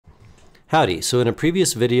Howdy. So in a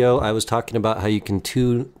previous video, I was talking about how you can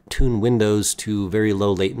tune Windows to very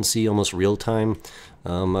low latency, almost real time.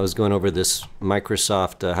 I was going over this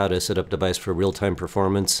Microsoft how to set up device for real-time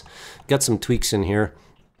performance. Got some tweaks in here.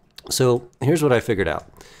 So here's what I figured out.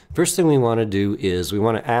 First thing we want to do is we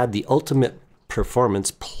want to add the ultimate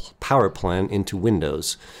performance power plan into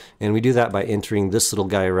Windows. And we do that by entering this little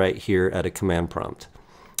guy right here at a command prompt.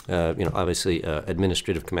 Obviously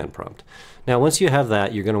administrative command prompt. Now once you have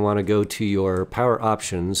that, you're going to want to go to your power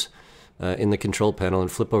options in the control panel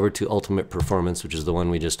and flip over to ultimate performance, which is the one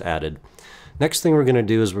we just added. Next thing we're going to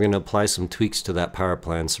do is we're going to apply some tweaks to that power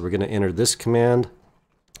plan. So we're going to enter this command,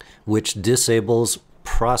 which disables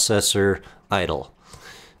processor idle.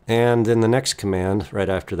 And then the next command right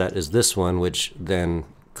after that is this one, which then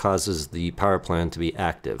causes the power plan to be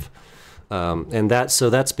active. So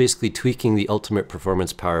that's basically tweaking the ultimate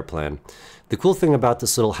performance power plan. The cool thing about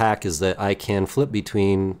this little hack is that I can flip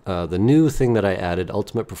between the new thing that I added,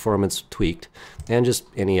 ultimate performance tweaked, and just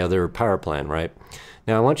any other power plan, right?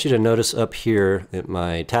 Now I want you to notice up here at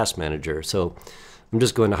my task manager. So I'm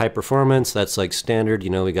just going to high performance. That's like standard.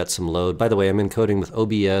 We got some load. By the way, I'm encoding with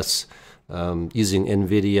OBS using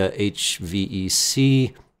NVIDIA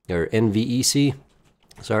HVEC or NVEC.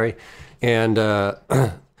 Sorry, and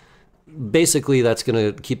basically that's going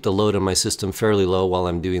to keep the load on my system fairly low while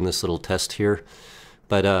I'm doing this little test here.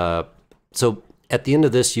 But so at the end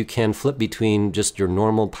of this, you can flip between just your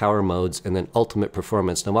normal power modes and then ultimate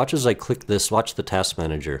performance. Now watch as I click this, watch the task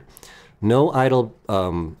manager. No idle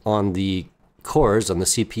on the cores on the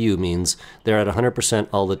CPU means they're at 100%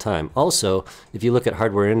 all the time. Also, if you look at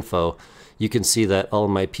hardware info, you can see that all of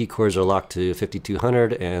my P cores are locked to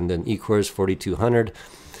 5200 and then E cores 4200.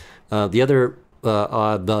 The other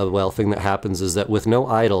thing that happens is that with no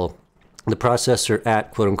idle, the processor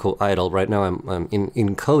at quote-unquote idle, right now I'm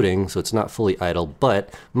encoding, so it's not fully idle,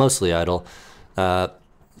 but mostly idle,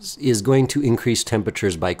 is going to increase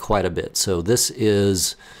temperatures by quite a bit. So this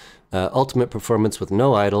is ultimate performance with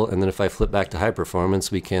no idle, and then if I flip back to high performance,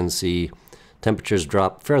 we can see temperatures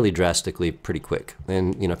drop fairly drastically pretty quick.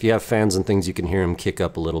 And if you have fans and things, you can hear them kick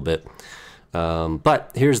up a little bit.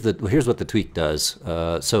 But here's what the tweak does.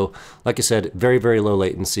 So like I said, very, very low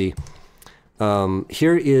latency.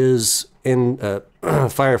 Here is in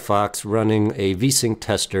Firefox running a vsync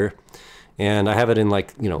tester, and I have it in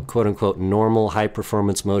quote unquote normal high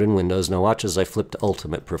performance mode in Windows. Now watch as I flip to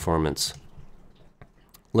ultimate performance.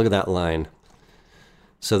 Look at that line.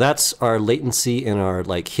 So that's our latency and our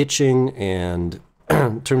hitching, and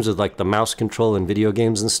in terms of the mouse control in video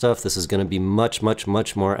games and stuff, this is going to be much, much,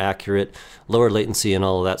 much more accurate, lower latency and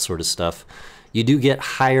all of that sort of stuff. You do get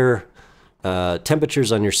higher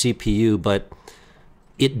temperatures on your CPU, but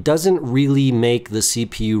it doesn't really make the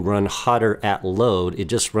CPU run hotter at load. It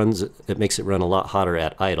just makes it run a lot hotter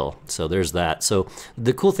at idle. So there's that. So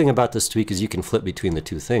the cool thing about this tweak is you can flip between the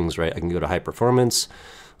two things, right? I can go to high performance.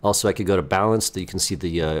 Also, I could go to balanced. You can see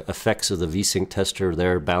the effects of the vsync tester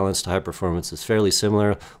there. Balanced to high performance is fairly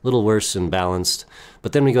similar, a little worse in balanced.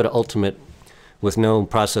 But then we go to ultimate with no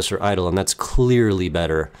processor idle, and that's clearly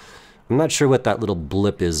better. I'm not sure what that little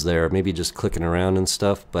blip is there, maybe just clicking around and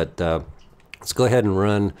stuff, but let's go ahead and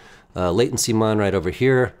run latency mon right over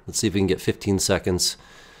here. Let's see if we can get 15 seconds.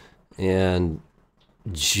 And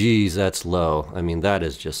geez, that's low. I mean, that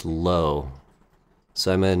is just low.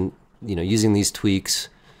 So I'm using these tweaks.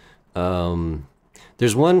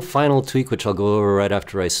 There's one final tweak which I'll go over right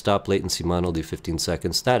after I stop latency mon. I'll do 15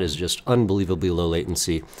 seconds. That is just unbelievably low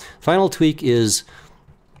latency. Final tweak is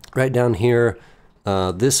right down here,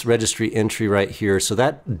 this registry entry right here. So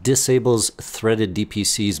that disables threaded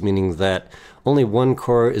DPCs, meaning that only one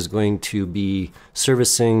core is going to be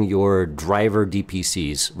servicing your driver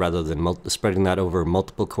DPCs rather than spreading that over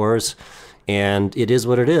multiple cores. And it is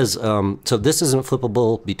what it is. So this isn't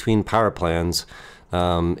flippable between power plans.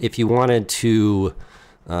 If you wanted to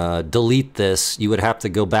delete this, you would have to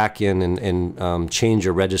go back in and change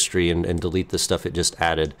your registry and delete the stuff it just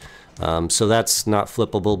added. So that's not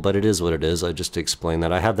flippable, but it is what it is. I just explained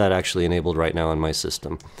that. I have that actually enabled right now on my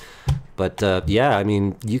system. But yeah, I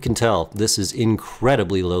mean, you can tell this is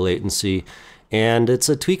incredibly low latency, and it's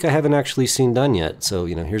a tweak I haven't actually seen done yet. So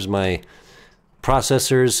here's my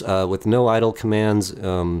processors with no idle commands,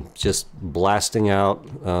 just blasting out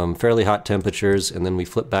fairly hot temperatures, and then we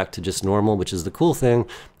flip back to just normal, which is the cool thing.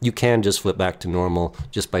 You can just flip back to normal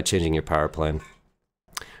just by changing your power plan.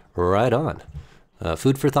 Right on.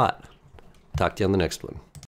 Food for thought. Talk to you on the next one.